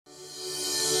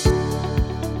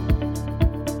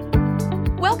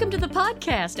Welcome to the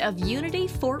podcast of Unity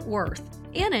Fort Worth.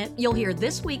 In it, you'll hear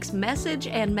this week's message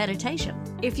and meditation.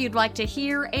 If you'd like to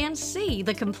hear and see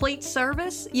the complete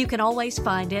service, you can always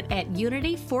find it at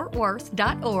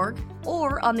unityfortworth.org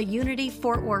or on the Unity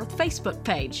Fort Worth Facebook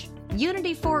page.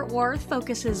 Unity Fort Worth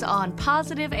focuses on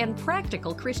positive and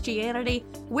practical Christianity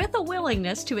with a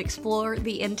willingness to explore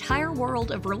the entire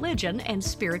world of religion and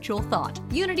spiritual thought.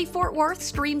 Unity Fort Worth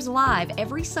streams live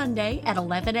every Sunday at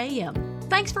 11 a.m.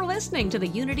 Thanks for listening to the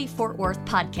Unity Fort Worth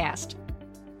podcast.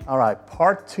 All right,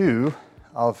 part 2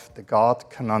 of the God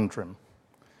Conundrum.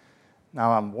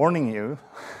 Now, I'm warning you,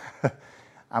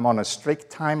 I'm on a strict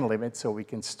time limit, so we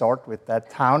can start with that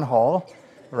town hall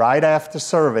right after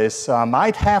service. So I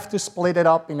might have to split it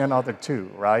up in another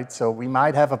 2, right? So we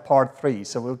might have a part 3,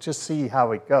 so we'll just see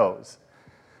how it goes.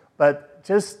 But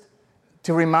just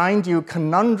to remind you,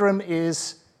 conundrum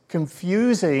is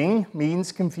confusing,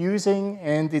 means confusing,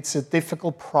 and it's a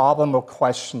difficult problem or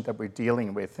question that we're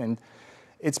dealing with. And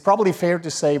it's probably fair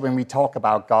to say when we talk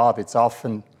about God, it's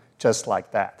often just like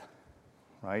that,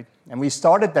 right? And we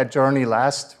started that journey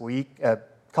last week, a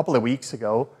couple of weeks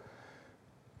ago,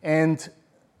 and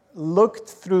looked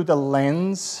through the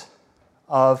lens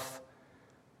of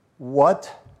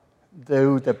what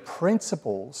do the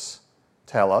principles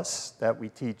tell us that we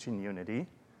teach in Unity.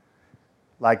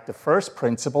 Like the first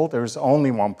principle, there's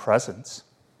only one presence.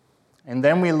 And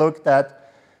then we looked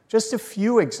at just a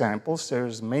few examples,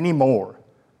 there's many more,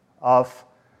 of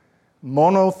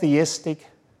monotheistic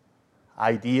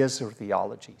ideas or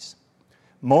theologies.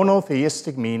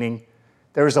 Monotheistic meaning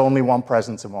there's only one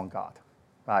presence and one God,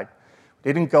 right?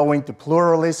 We didn't go into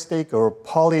pluralistic or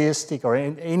polyistic or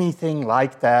anything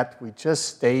like that. We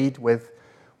just stayed with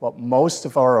what most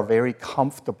of us are very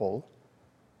comfortable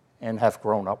and have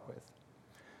grown up with.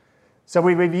 So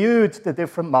we reviewed the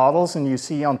different models, and you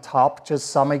see on top just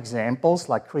some examples,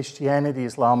 like Christianity,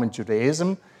 Islam, and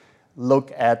Judaism.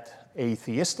 Look at a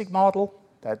theistic model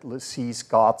that sees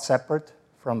God separate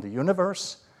from the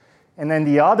universe. And then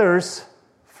the others,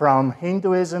 from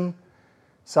Hinduism,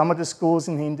 some of the schools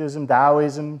in Hinduism,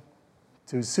 Taoism,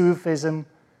 to Sufism,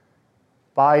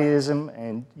 Bahaism,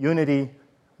 and Unity,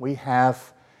 we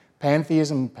have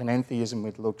pantheism, panentheism,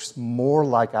 which looks more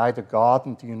like either God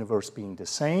and the universe being the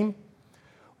same,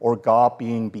 or God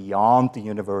being beyond the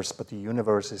universe, but the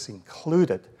universe is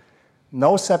included.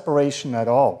 No separation at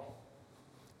all.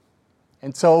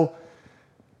 And so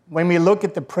when we look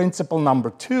at the principle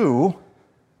number 2,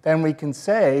 then we can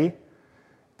say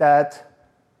that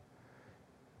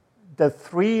the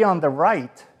 3 on the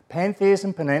right,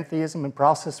 pantheism, panentheism, and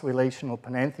process-relational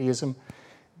panentheism,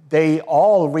 they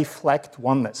all reflect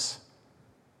oneness.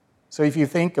 So if you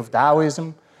think of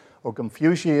Taoism or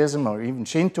Confucianism or even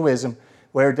Shintoism,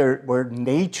 where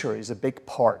nature is a big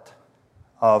part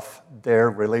of their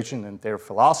religion and their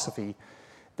philosophy,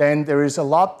 then there is a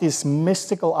lot this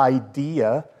mystical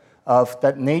idea of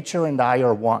that nature and I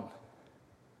are one.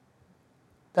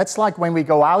 That's like when we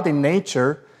go out in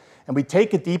nature and we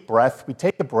take a deep breath, we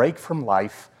take a break from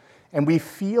life, and we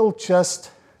feel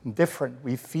just different.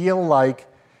 We feel like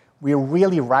we're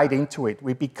really right into it.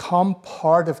 We become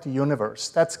part of the universe.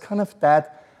 That's kind of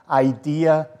that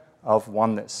idea of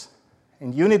oneness.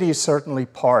 And Unity is certainly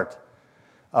part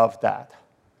of that.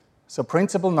 So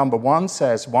principle number 1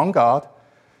 says one God.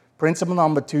 Principle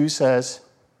number 2 says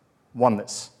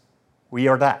oneness. We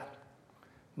are that.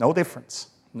 No difference,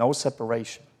 no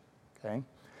separation. Okay?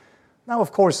 Now,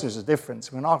 of course, there's a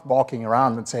difference. We're not walking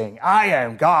around and saying, I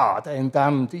am God, and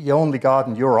I'm the only God,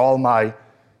 and you're all my,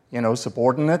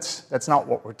 subordinates. That's not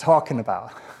what we're talking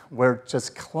about. We're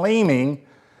just claiming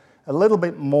a little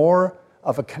bit more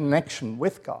of a connection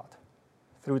with God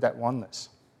through that oneness.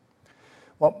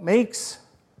 What makes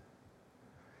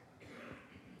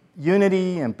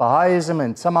Unity and Bahaism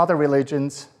and some other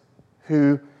religions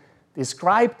who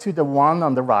describe to the one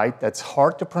on the right that's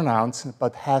hard to pronounce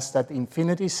but has that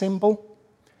infinity symbol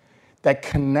that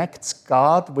connects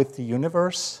God with the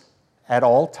universe at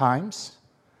all times.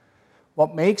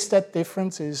 What makes that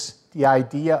difference is the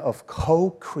idea of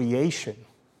co-creation.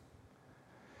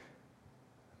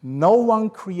 No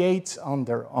one creates on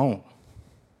their own.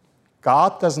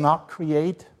 God does not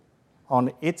create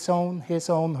on its own, his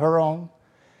own, her own,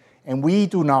 and we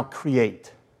do not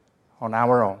create on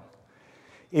our own.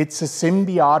 It's a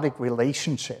symbiotic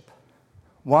relationship,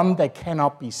 one that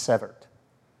cannot be severed.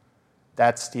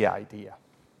 That's the idea.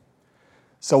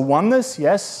 So oneness,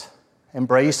 yes,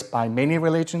 embraced by many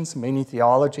religions, many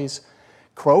theologies.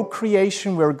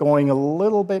 Co-creation, we're going a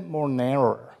little bit more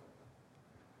narrower.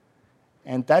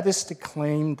 And that is the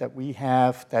claim that we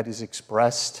have that is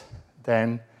expressed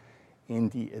then in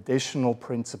the additional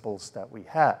principles that we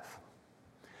have.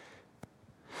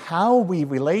 how we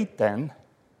relate then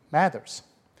matters.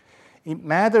 It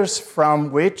matters from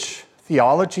which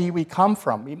theology we come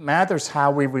from. It matters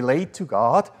how we relate to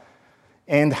God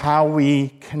and how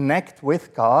we connect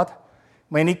with God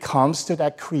when it comes to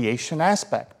that creation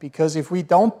aspect. Because if we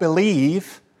don't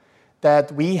believe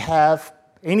that we have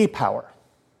any power,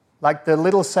 like the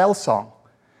little cell song,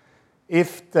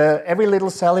 if every little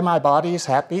cell in my body is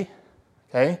happy,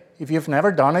 okay, if you've never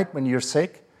done it when you're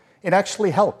sick, it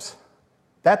actually helps.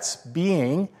 That's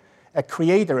being a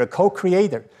creator, a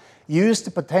co-creator. Use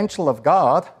the potential of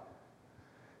God,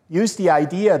 use the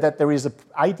idea that there is an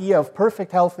idea of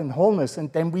perfect health and wholeness,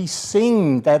 and then we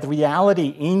sing that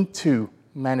reality into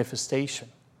manifestation.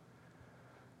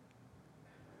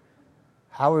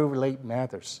 How we relate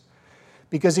matters.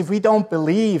 Because if we don't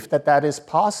believe that that is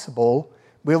possible,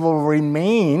 we will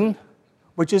remain,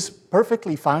 which is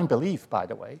perfectly fine belief, by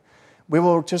the way, we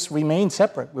will just remain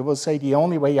separate. We will say the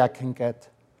only way I can get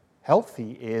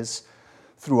healthy is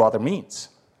through other means,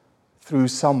 through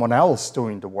someone else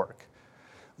doing the work,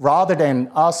 rather than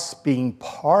us being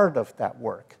part of that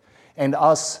work and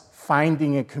us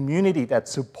finding a community that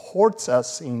supports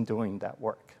us in doing that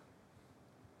work.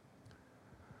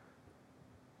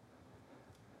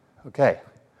 Okay,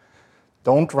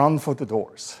 don't run for the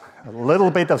doors. A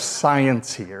little bit of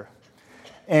science here.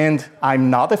 And I'm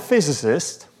not a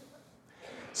physicist,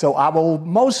 so I will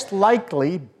most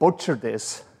likely butcher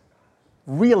this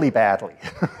really badly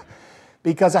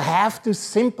because I have to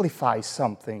simplify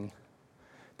something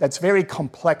that's very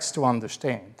complex to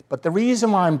understand. But the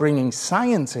reason why I'm bringing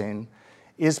science in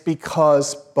is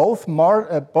because both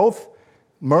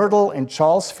Myrtle and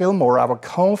Charles Fillmore, our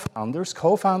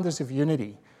co-founders of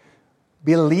Unity,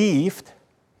 believed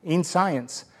in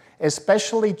science.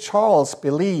 Especially Charles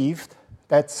believed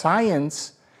that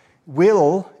science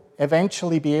will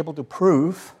eventually be able to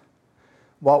prove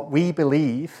what we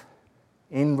believe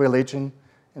in religion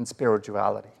and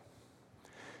spirituality.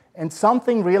 And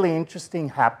something really interesting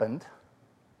happened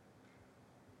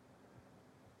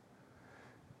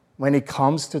when it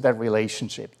comes to that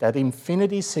relationship, that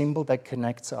infinity symbol that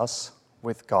connects us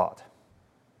with God,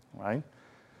 right?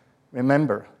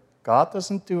 Remember, God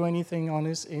doesn't do anything on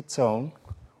its own.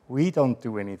 We don't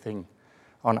do anything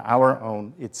on our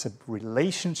own. It's a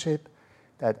relationship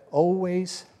that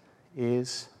always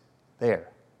is there.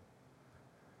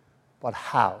 But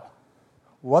how?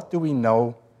 What do we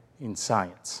know in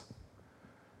science?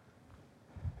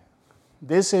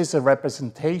 This is a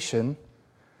representation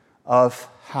of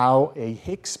how a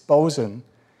Higgs boson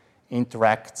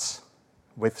interacts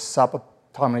with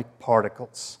subatomic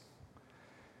particles.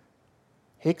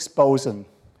 Higgs boson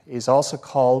is also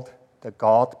called the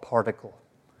God particle.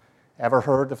 Ever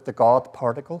heard of the God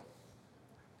particle?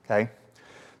 Okay.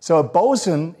 So a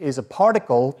boson is a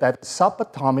particle that's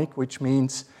subatomic, which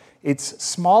means it's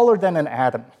smaller than an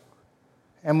atom.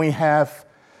 And we have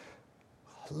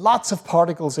lots of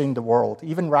particles in the world,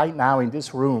 even right now in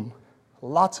this room,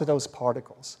 lots of those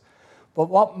particles. But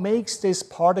what makes this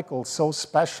particle so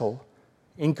special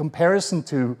in comparison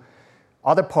to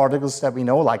other particles that we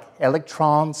know, like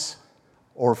electrons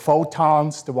or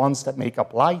photons, the ones that make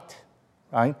up light,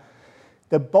 right?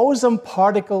 The boson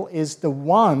particle is the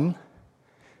one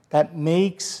that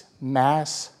makes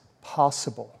mass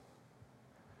possible.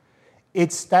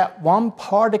 It's that one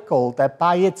particle that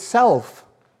by itself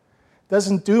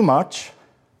doesn't do much,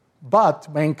 but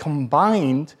when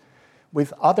combined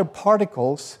with other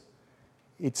particles,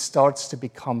 it starts to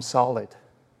become solid.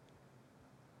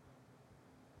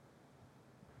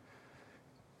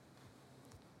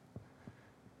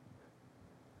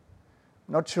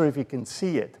 Not sure if you can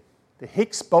see it. The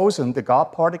Higgs boson, the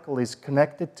God particle, is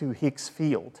connected to Higgs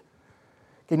field.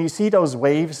 Can you see those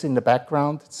waves in the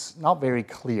background? It's not very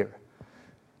clear.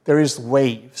 There is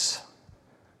waves.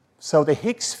 So the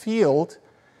Higgs field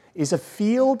is a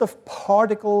field of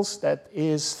particles that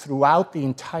is throughout the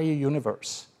entire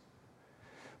universe.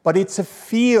 But it's a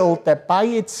field that by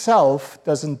itself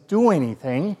doesn't do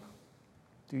anything.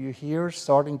 Do you hear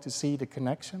starting to see the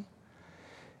connection?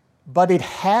 But it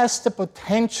has the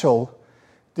potential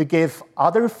to give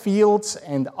other fields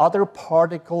and other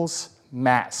particles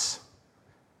mass,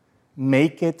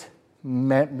 make it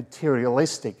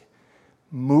materialistic,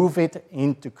 move it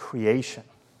into creation.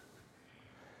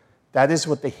 That is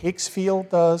what the Higgs field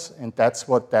does, and that's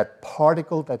what that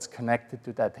particle that's connected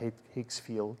to that Higgs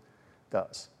field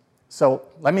does. So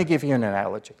let me give you an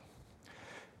analogy.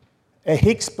 A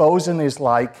Higgs boson is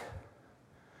like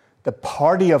the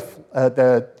party of,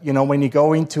 when you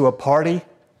go into a party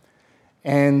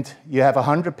and you have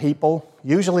 100 people,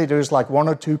 usually there's like one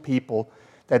or two people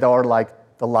that are like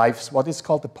the life's, what is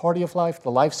called the party of life,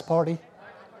 the life's party?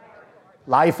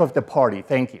 Life of the party,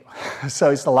 thank you. So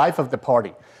it's the life of the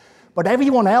party. But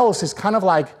everyone else is kind of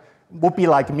like, would be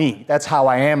like me. That's how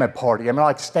I am at party. I'm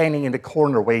like standing in the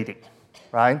corner waiting,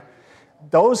 right?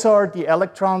 Those are the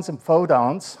electrons and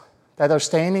photons that are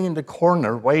standing in the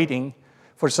corner waiting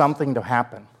for something to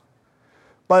happen.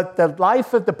 But the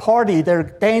life of the party, they're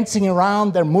dancing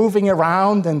around, they're moving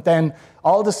around, and then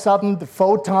all of a sudden the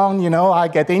photon, I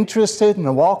get interested and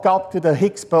I walk up to the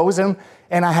Higgs boson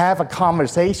and I have a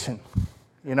conversation,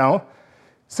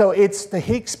 So it's the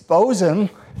Higgs boson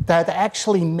that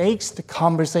actually makes the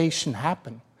conversation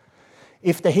happen.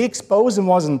 If the Higgs boson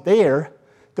wasn't there,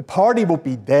 the party would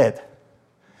be dead.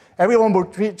 Everyone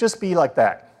would just be like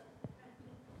that.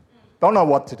 Don't know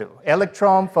what to do.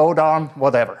 Electron, photon,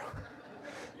 whatever.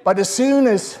 But as soon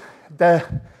as the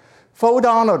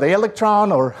photon or the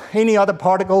electron or any other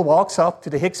particle walks up to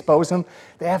the Higgs boson,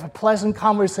 they have a pleasant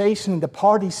conversation, and the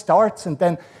party starts, and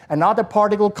then another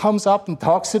particle comes up and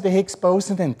talks to the Higgs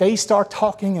boson, and they start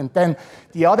talking, and then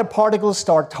the other particles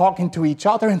start talking to each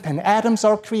other, and then atoms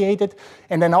are created,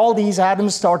 and then all these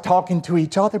atoms start talking to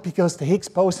each other because the Higgs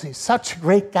boson is such a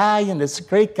great guy and it's a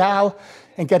great gal,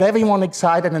 and get everyone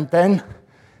excited, and then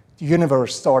the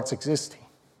universe starts existing.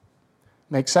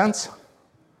 Make sense?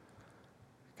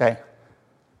 Okay.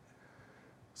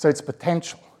 So it's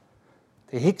potential.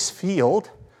 The Higgs field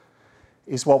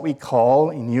is what we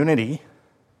call in unity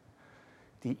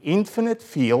the infinite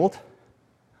field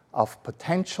of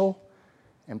potential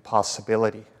and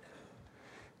possibility.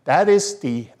 That is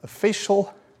the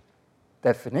official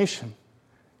definition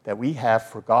that we have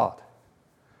for God.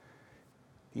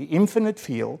 The infinite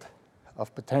field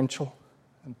of potential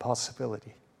and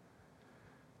possibility.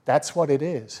 That's what it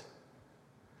is.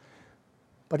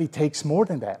 But it takes more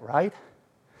than that, right?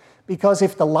 Because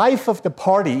if the life of the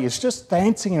party is just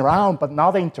dancing around but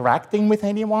not interacting with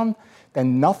anyone,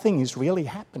 then nothing is really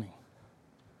happening.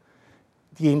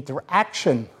 The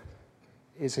interaction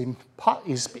is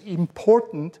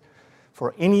important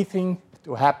for anything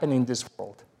to happen in this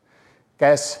world.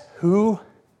 Guess who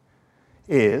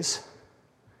is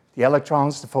the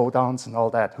electrons, the photons, and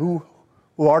all that? Who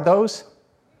are those?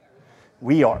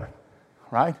 We are,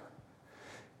 right?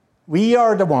 We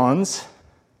are the ones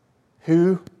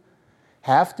who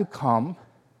have to come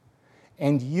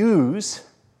and use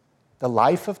the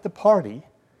life of the party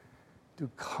to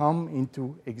come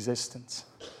into existence.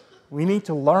 We need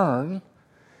to learn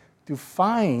to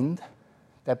find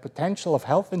that potential of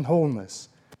health and wholeness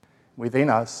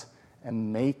within us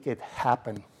and make it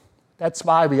happen. That's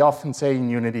why we often say in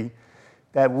Unity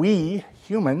that we,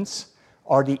 humans,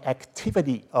 are the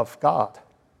activity of God.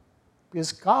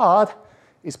 Because God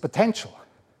is potential.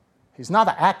 He's not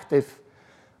active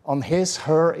on his,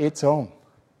 her, its own.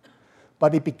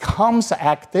 But it becomes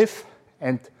active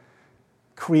and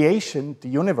creation, the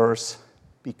universe,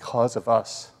 because of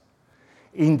us.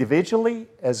 Individually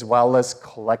as well as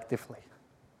collectively.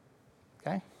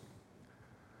 Okay?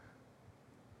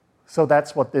 So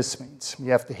that's what this means. We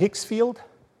have the Higgs field,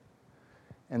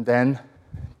 and then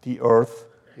the Earth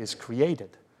is created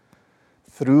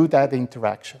through that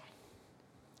interaction.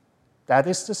 That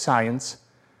is the science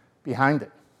behind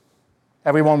it.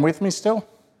 Everyone with me still?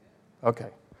 Okay.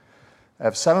 I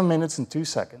have 7 minutes and 2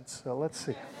 seconds, so let's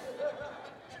see.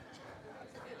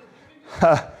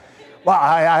 Well,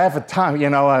 I have a time,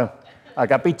 I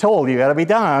got to be told, you got to be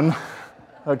done.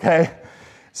 Okay?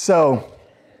 So,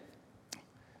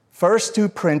 first two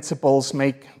principles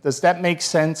does that make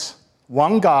sense?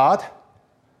 One God,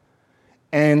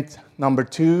 and number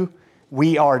two,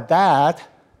 we are that,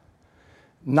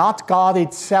 not God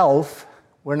itself.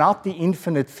 We're not the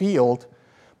infinite field,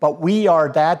 but we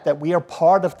are that we are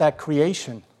part of that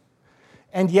creation.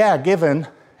 And yeah, given,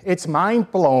 it's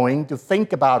mind-blowing to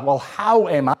think about, well, how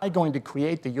am I going to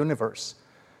create the universe?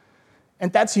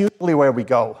 And that's usually where we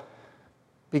go,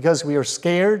 because we are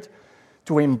scared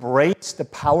to embrace the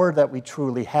power that we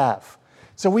truly have.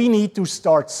 So we need to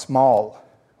start small.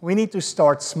 We need to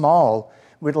start small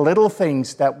with little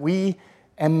things that we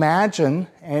imagine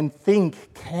and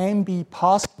think can be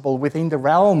possible within the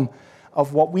realm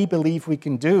of what we believe we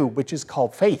can do, which is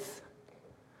called faith.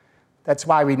 That's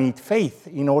why we need faith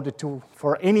in order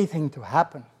for anything to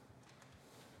happen.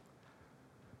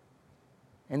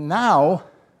 And now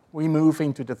we move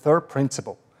into the third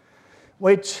principle,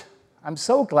 which I'm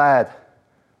so glad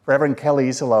Reverend Kelly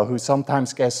Isola, who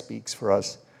sometimes guest speaks for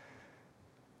us,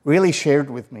 really shared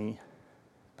with me.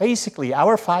 Basically,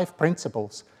 our 5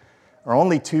 principles are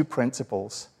only 2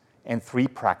 principles and 3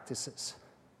 practices.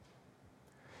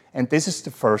 And this is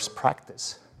the first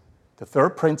practice. The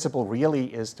third principle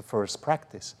really is the first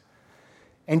practice.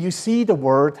 And you see the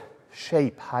word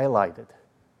shape highlighted.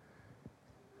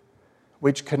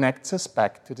 which connects us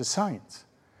back to the science.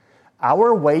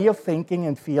 Our way of thinking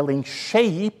and feeling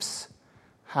shapes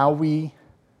how we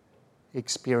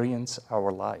experience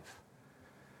our life.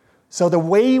 So the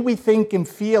way we think and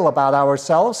feel about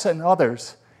ourselves and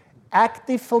others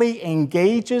actively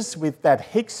engages with that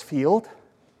Higgs field,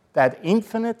 that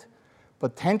infinite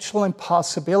potential and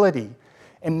possibility,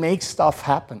 and makes stuff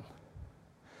happen.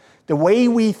 The way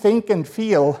we think and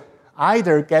feel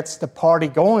either gets the party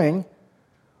going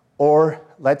or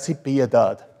lets it be a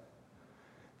dud.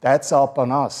 That's up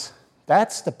on us.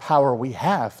 That's the power we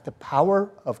have, the power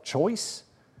of choice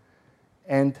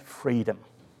and freedom.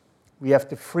 We have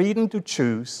the freedom to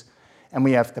choose, and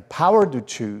we have the power to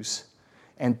choose,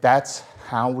 and that's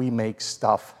how we make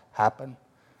stuff happen.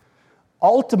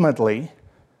 Ultimately,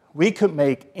 we could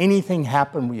make anything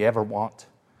happen we ever want.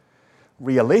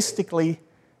 Realistically,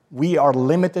 we are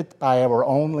limited by our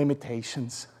own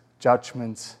limitations,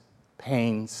 judgments,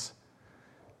 pains,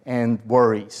 and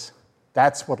worries.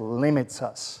 That's what limits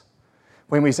us.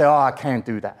 When we say, oh, I can't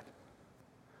do that.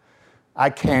 I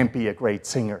can't be a great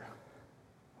singer,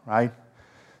 right?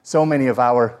 So many of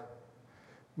our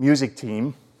music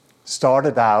team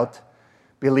started out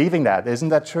believing that. Isn't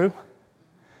that true?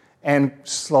 And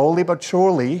slowly but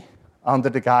surely, under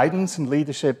the guidance and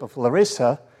leadership of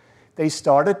Larissa, they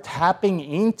started tapping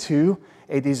into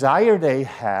a desire they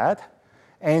had,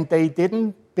 and they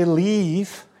didn't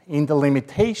believe in the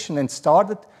limitation and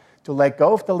started to let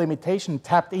go of the limitation,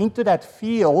 tapped into that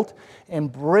field,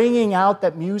 and bringing out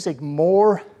that music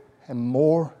more and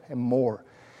more and more.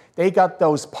 They got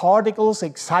those particles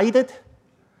excited,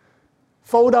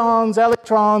 photons,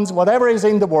 electrons, whatever is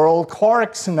in the world,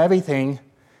 quarks and everything.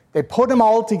 They put them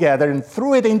all together and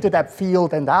threw it into that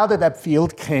field, and out of that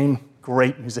field came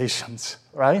great musicians,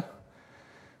 right?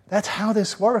 That's how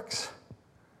this works.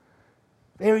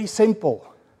 Very simple.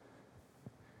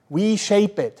 We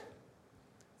shape it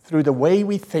through the way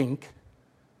we think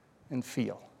and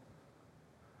feel.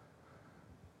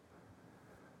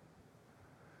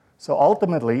 So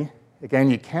ultimately, again,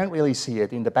 you can't really see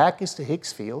it. In the back is the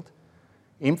Higgs field,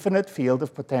 infinite field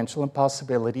of potential and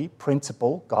possibility,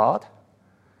 principle, God.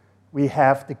 We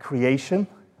have the creation,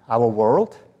 our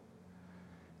world,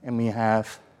 and we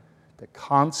have the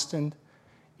constant,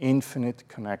 infinite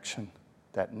connection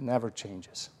that never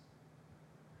changes.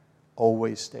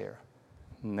 Always there,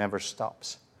 never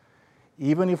stops.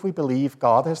 Even if we believe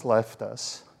God has left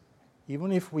us,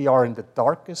 even if we are in the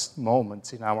darkest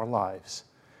moments in our lives,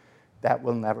 that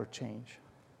will never change.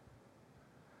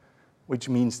 Which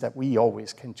means that we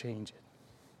always can change it.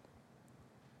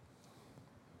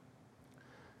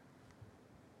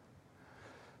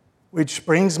 Which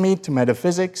brings me to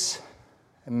metaphysics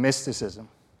and mysticism.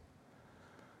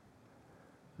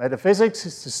 Metaphysics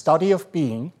is the study of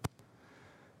being.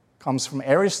 Comes from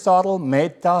Aristotle,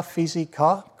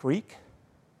 metaphysika, Greek,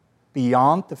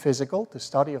 beyond the physical, the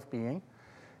study of being.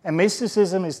 And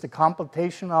mysticism is the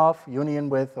contemplation of, union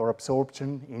with, or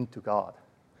absorption into God.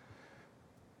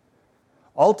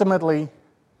 Ultimately,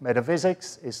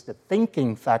 metaphysics is the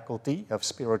thinking faculty of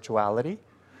spirituality,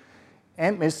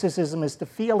 and mysticism is the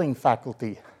feeling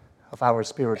faculty of our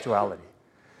spirituality.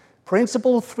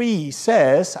 Principle 3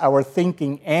 says our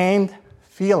thinking and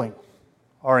feeling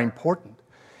are important.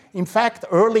 In fact,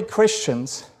 early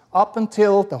Christians, up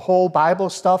until the whole Bible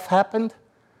stuff happened,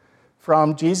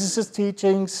 from Jesus'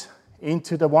 teachings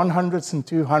into the 100s and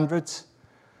 200s,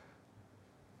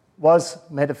 was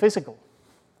metaphysical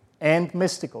and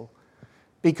mystical.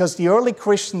 Because the early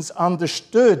Christians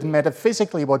understood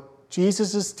metaphysically what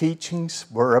Jesus' teachings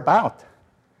were about.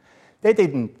 They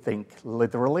didn't think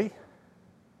literally.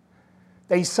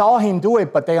 They saw him do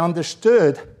it, but they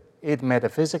understood it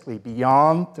metaphysically,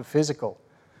 beyond the physical.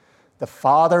 The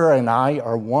Father and I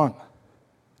are one.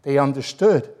 They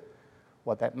understood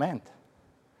what that meant.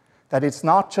 That it's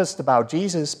not just about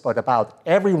Jesus, but about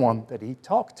everyone that he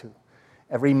talked to.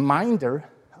 A reminder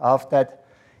of that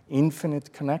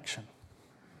infinite connection.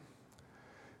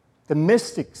 The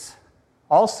mystics,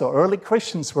 also early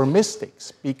Christians were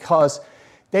mystics because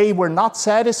they were not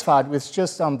satisfied with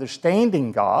just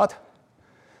understanding God,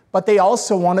 but they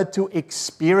also wanted to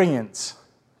experience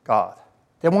God.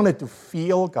 They wanted to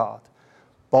feel God.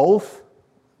 Both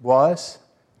was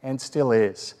and still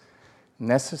is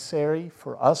necessary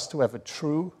for us to have a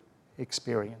true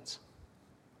experience.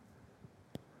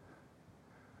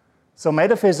 So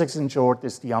metaphysics, in short,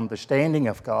 is the understanding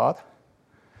of God,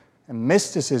 and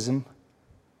mysticism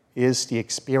is the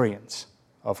experience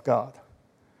of God.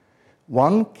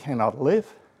 One cannot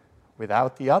live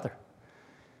without the other.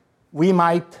 We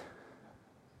might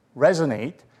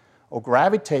resonate or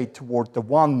gravitate toward the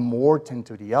one more than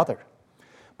to the other.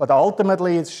 But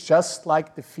ultimately, it's just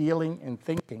like the feeling and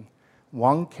thinking.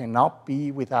 One cannot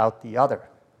be without the other.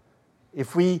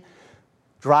 If we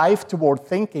drive toward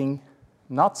thinking,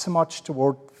 not so much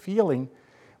toward feeling,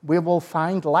 we will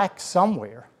find lack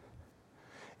somewhere.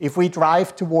 If we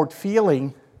drive toward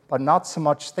feeling, but not so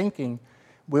much thinking,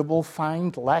 we will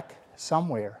find lack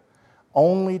somewhere.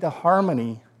 Only the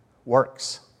harmony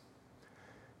works,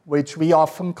 which we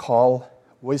often call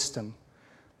wisdom,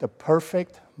 the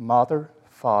perfect Mother,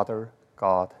 Father,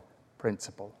 God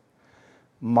principle.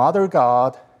 Mother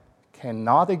God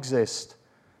cannot exist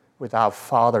without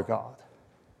Father God.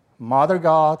 Mother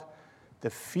God,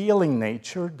 the feeling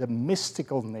nature, the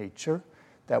mystical nature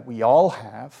that we all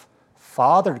have.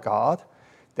 Father God,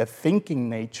 the thinking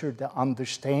nature, the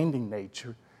understanding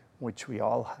nature, which we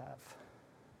all have.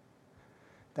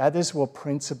 That is what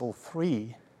principle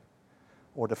 3,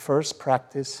 or the first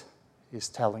practice, is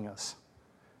telling us.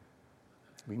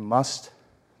 We must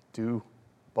do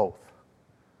both.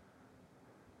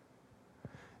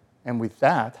 And with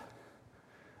that,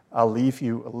 I'll leave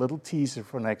you a little teaser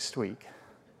for next week.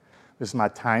 Because my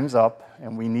time's up,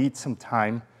 and we need some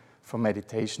time for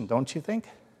meditation, don't you think?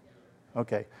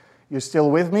 Okay. You're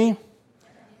still with me?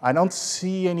 I don't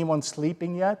see anyone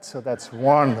sleeping yet, so that's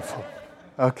wonderful.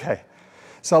 Okay.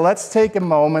 So let's take a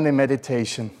moment in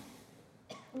meditation.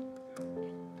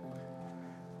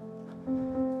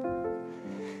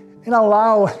 And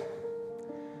allow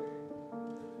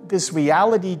this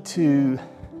reality to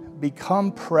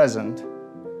become present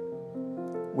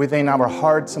within our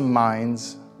hearts and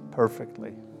minds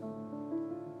perfectly.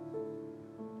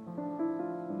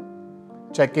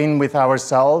 Check in with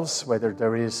ourselves whether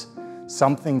there is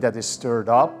something that is stirred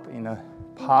up in a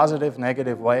positive,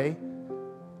 negative way.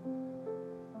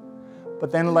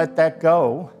 But then let that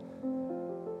go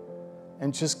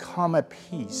and just come at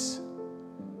peace.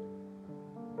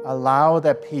 Allow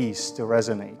that peace to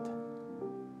resonate.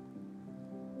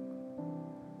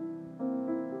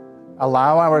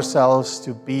 Allow ourselves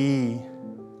to be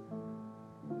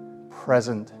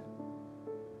present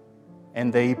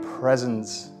in the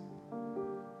presence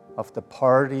of the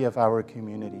party of our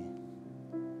community.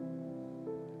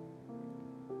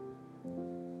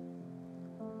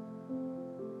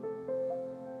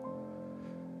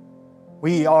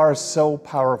 We are so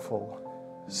powerful,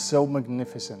 so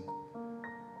magnificent,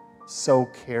 so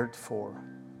cared for.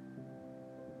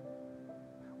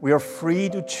 We are free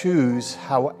to choose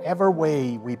however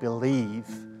way we believe,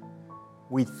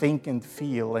 we think and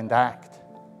feel and act.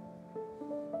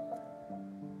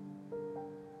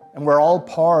 And we're all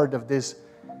part of this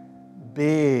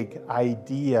big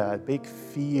idea, big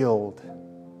field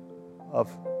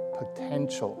of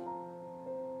potential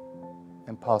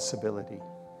and possibility.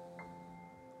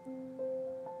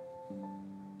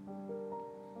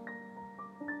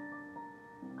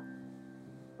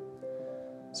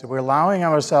 So we're allowing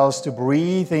ourselves to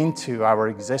breathe into our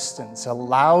existence,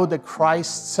 allow the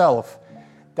Christ self,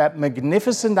 that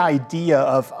magnificent idea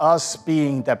of us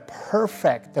being the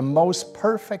perfect, the most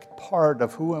perfect part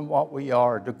of who and what we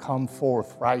are, to come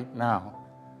forth right now.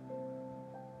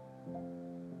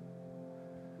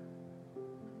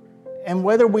 And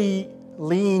whether we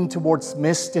lean towards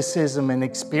mysticism and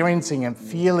experiencing and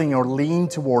feeling, or lean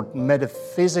toward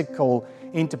metaphysical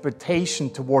interpretation,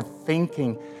 toward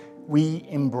thinking, we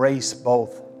embrace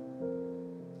both.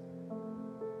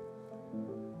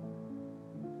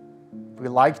 We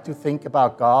like to think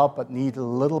about God, but need a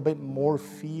little bit more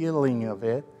feeling of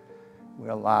it. We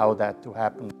allow that to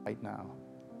happen right now.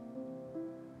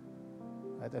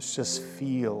 Let us just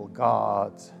feel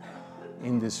God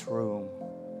in this room.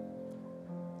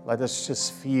 Let us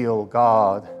just feel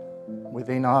God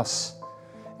within us.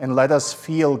 And let us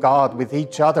feel God with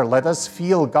each other. Let us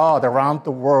feel God around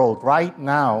the world right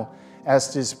now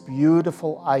as this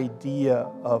beautiful idea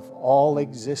of all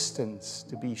existence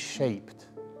to be shaped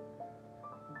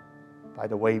by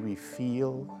the way we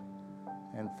feel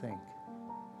and think.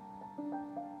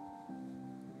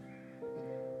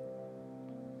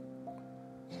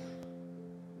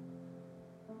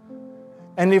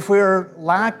 And if we're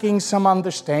lacking some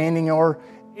understanding, or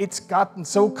it's gotten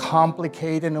so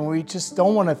complicated and we just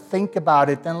don't want to think about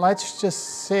it, then let's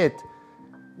just sit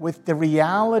with the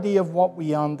reality of what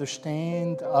we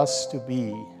understand us to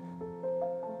be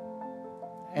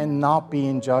and not be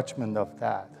in judgment of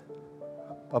that,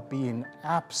 but be in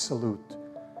absolute,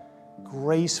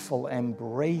 graceful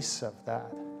embrace of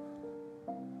that.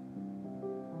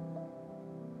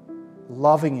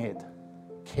 Loving it,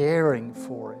 caring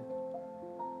for it.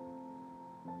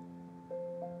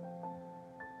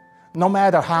 No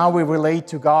matter how we relate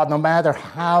to God, no matter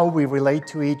how we relate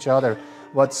to each other,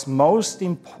 What's most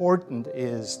important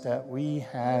is that we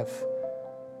have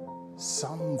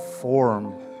some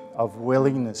form of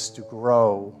willingness to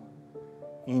grow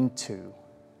into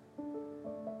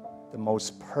the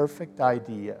most perfect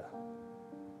idea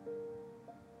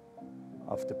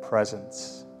of the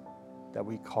presence that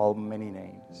we call many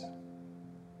names.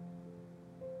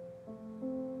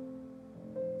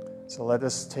 So let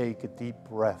us take a deep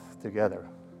breath together.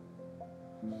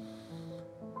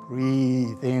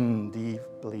 Breathe in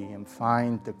deeply and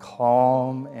find the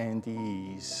calm and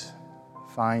ease.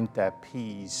 Find that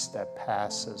peace that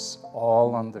passes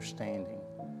all understanding.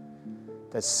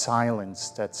 That silence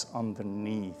that's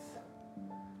underneath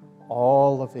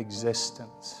all of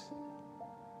existence.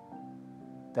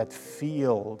 That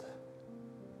field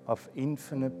of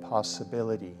infinite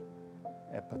possibility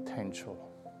and potential.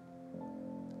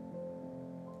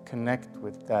 Connect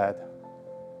with that.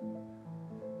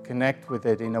 Connect with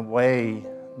it in a way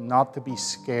not to be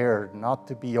scared, not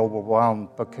to be overwhelmed,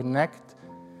 but connect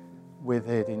with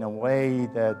it in a way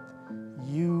that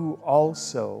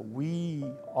we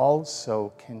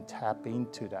also can tap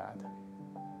into that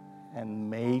and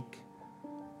make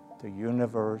the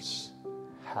universe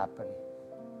happen.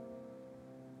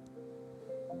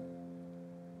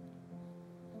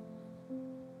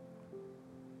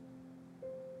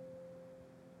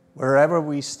 Wherever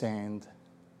we stand,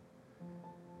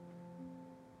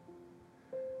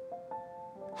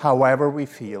 however we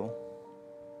feel,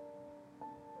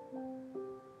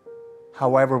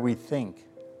 however we think,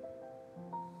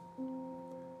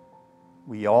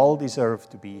 we all deserve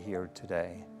to be here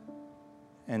today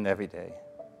and every day.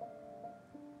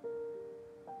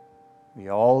 We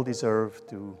all deserve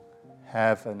to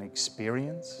have an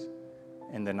experience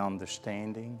and an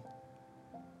understanding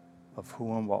of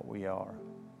who and what we are.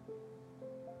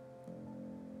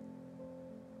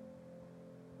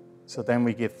 So then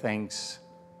we give thanks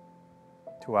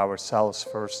to ourselves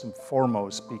first and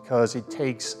foremost, because it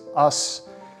takes us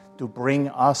to bring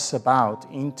us about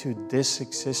into this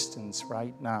existence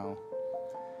right now.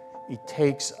 It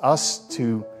takes us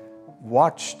to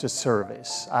watch the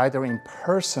service, either in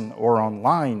person or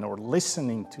online, or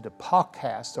listening to the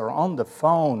podcast or on the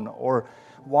phone, or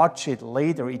watch it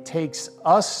later. It takes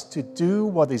us to do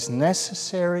what is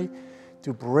necessary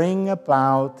to bring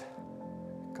about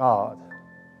God.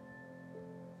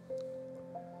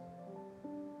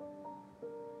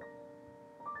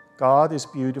 God is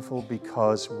beautiful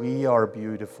because we are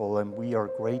beautiful, and we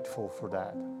are grateful for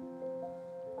that.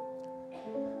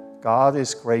 God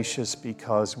is gracious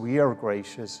because we are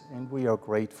gracious, and we are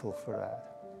grateful for that.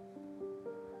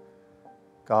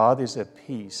 God is at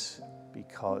peace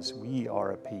because we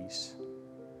are at peace,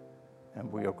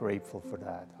 and we are grateful for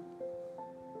that.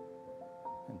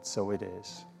 And so it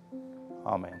is.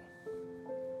 Amen.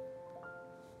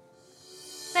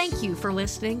 Thank you for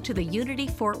listening to the Unity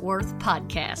Fort Worth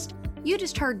podcast. You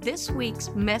just heard this week's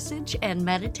message and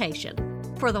meditation.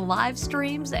 For the live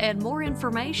streams and more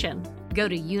information, go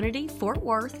to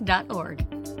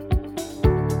unityfortworth.org.